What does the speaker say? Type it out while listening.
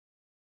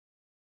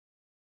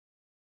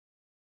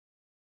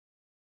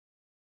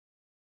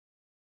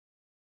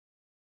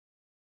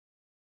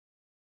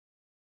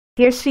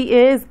Here she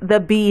is, the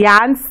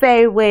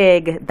Beyonce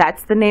wig.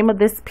 That's the name of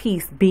this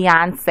piece,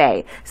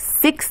 Beyonce.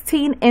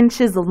 16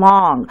 inches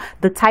long.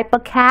 The type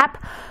of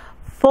cap,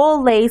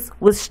 full lace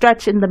with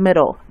stretch in the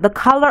middle. The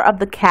color of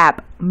the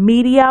cap,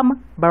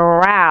 medium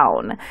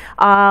brown.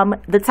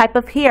 The type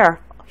of hair,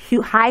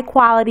 high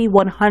quality,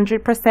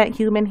 100%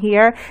 human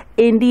hair.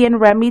 Indian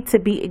Remy to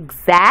be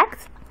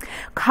exact.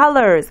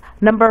 Colors,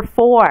 number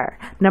 4,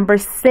 number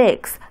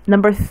 6,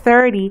 number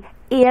 30,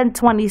 and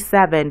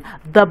 27.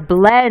 The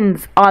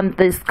blends on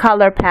this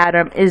color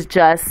pattern is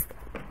just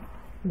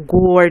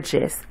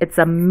gorgeous. It's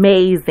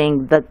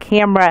amazing. The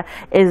camera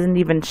isn't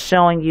even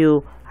showing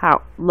you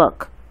how,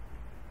 look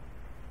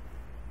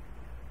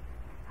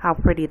how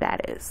pretty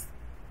that is.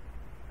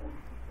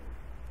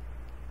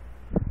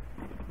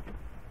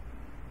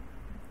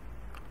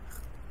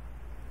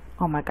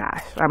 Oh my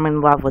gosh, I'm in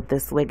love with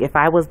this wig. If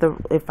I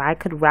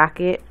could rock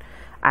it,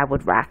 I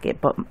would rock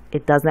it, but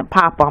it doesn't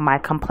pop on my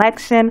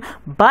complexion.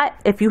 But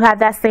if you have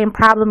that same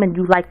problem and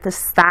you like the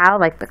style,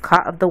 like the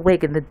cut of the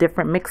wig and the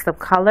different mix of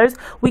colors,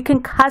 we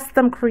can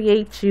custom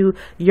create you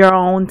your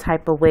own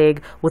type of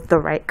wig with the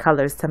right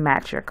colors to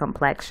match your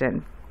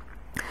complexion.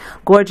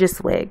 Gorgeous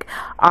wig.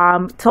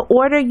 To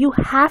order, you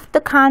have to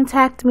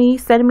contact me.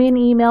 Send me an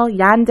email,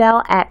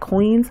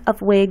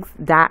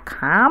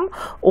 yandel@queensofwigs.com,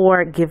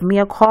 or give me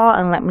a call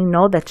and let me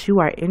know that you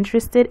are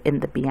interested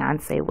in the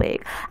Beyonce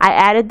wig. I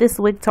added this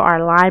wig to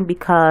our line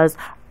because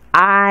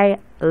I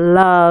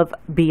love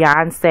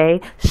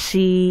Beyonce.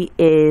 She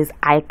is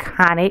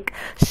iconic.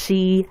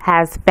 She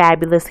has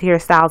fabulous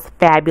hairstyles,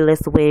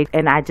 fabulous wigs,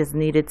 and I just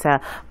needed to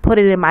put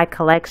it in my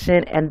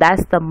collection. And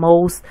that's the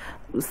most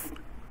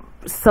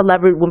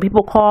celebrity, when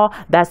people call,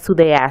 that's who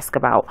they ask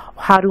about.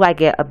 How do I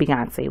get a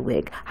Beyonce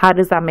wig? How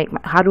do I make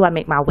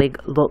my wig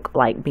look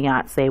like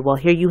Beyonce? Well,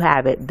 here you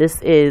have it. This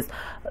is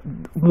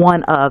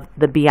one of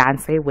the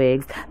Beyonce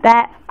wigs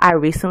that I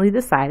recently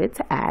decided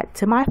to add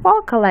to my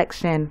fall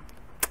collection.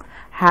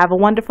 Have a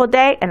wonderful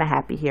day and a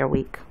happy hair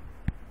week.